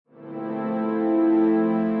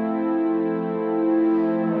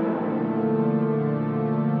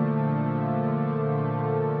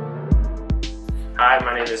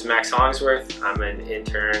is Max Hollingsworth. I'm an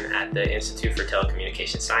intern at the Institute for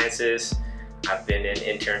Telecommunication Sciences. I've been an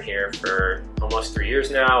intern here for almost 3 years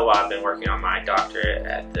now, while I've been working on my doctorate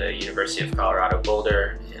at the University of Colorado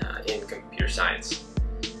Boulder in computer science.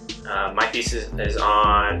 My thesis is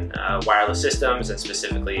on wireless systems, and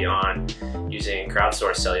specifically on using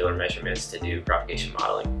crowdsourced cellular measurements to do propagation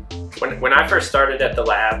modeling. When I first started at the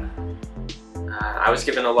lab, I was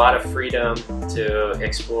given a lot of freedom to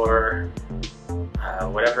explore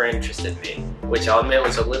whatever interested me, which I'll admit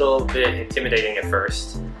was a little bit intimidating at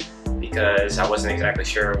first, because I wasn't exactly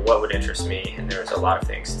sure what would interest me, and there was a lot of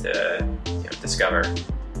things to discover.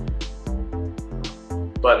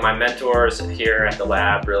 But my mentors here at the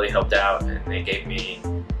lab really helped out, and they gave me,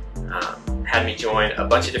 had me join a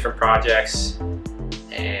bunch of different projects,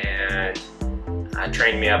 and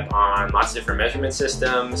trained me up on lots of different measurement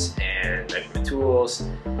systems and measurement tools.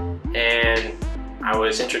 And I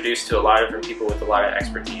was introduced to a lot of different people with a lot of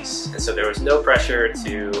expertise, and so there was no pressure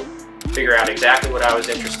to figure out exactly what I was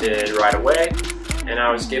interested in right away, and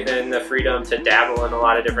I was given the freedom to dabble in a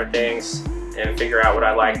lot of different things and figure out what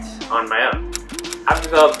I liked on my own. I've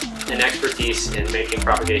developed an expertise in making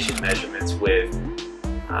propagation measurements with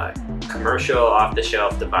commercial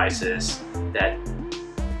off-the-shelf devices that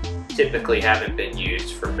typically haven't been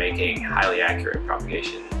used for making highly accurate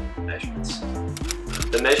propagation measurements.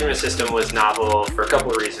 The measurement system was novel for a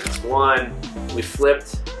couple of reasons. One, we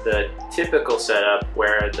flipped the typical setup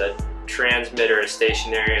where the transmitter is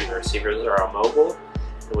stationary and the receivers are all mobile,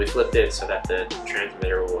 and we flipped it so that the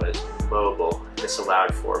transmitter was mobile. This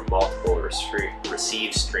allowed for multiple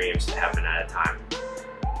receive streams to happen at a time.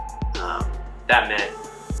 That meant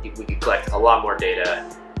we could collect a lot more data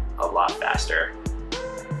a lot faster.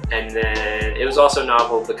 And then it was also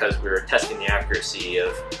novel because we were testing the accuracy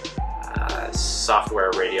of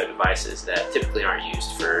software radio devices that typically aren't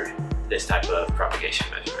used for this type of propagation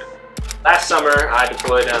measurement. Last summer, I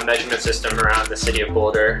deployed a measurement system around the city of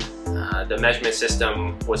Boulder. The measurement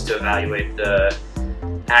system was to evaluate the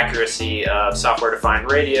accuracy of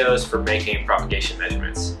software-defined radios for making propagation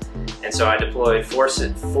measurements. And so I deployed four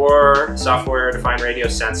software-defined radio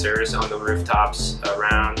sensors on the rooftops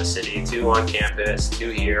around the city, 2 on campus, 2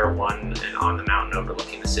 here, 1 on the mountain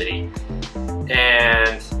overlooking the city,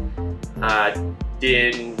 and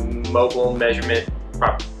did mobile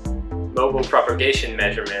propagation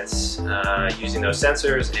measurements using those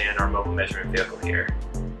sensors and our mobile measurement vehicle here.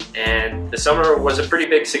 And the summer was a pretty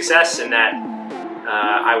big success in that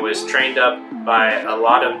I was trained up by a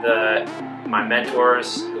lot of my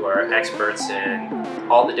mentors who are experts in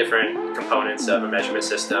all the different components of a measurement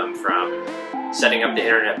system, from setting up the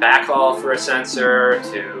internet backhaul for a sensor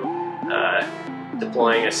to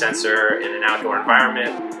deploying a sensor in an outdoor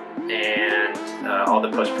environment, and all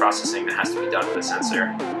the post-processing that has to be done with a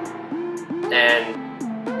sensor. And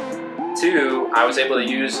 2, I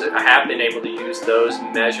have been able to use those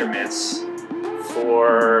measurements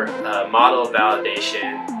for model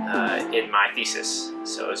validation in my thesis.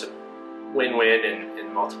 So it's a win-win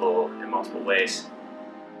in multiple ways.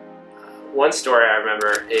 One story I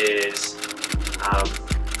remember is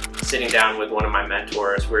sitting down with one of my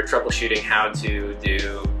mentors. We were troubleshooting how to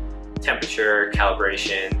do temperature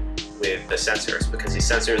calibration with the sensors, because these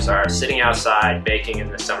sensors are sitting outside baking in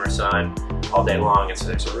the summer sun all day long, and so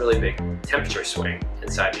there's a really big temperature swing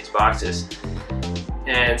inside these boxes.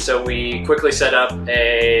 And so we quickly set up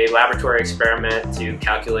a laboratory experiment to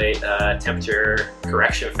calculate a temperature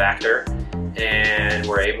correction factor, and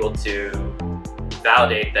were able to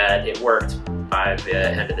validate that it worked by the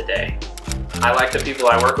end of the day. I like the people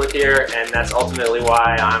I work with here, and that's ultimately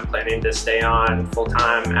why I'm planning to stay on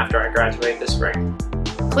full-time after I graduate this spring.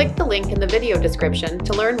 Click the link in the video description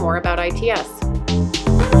to learn more about ITS.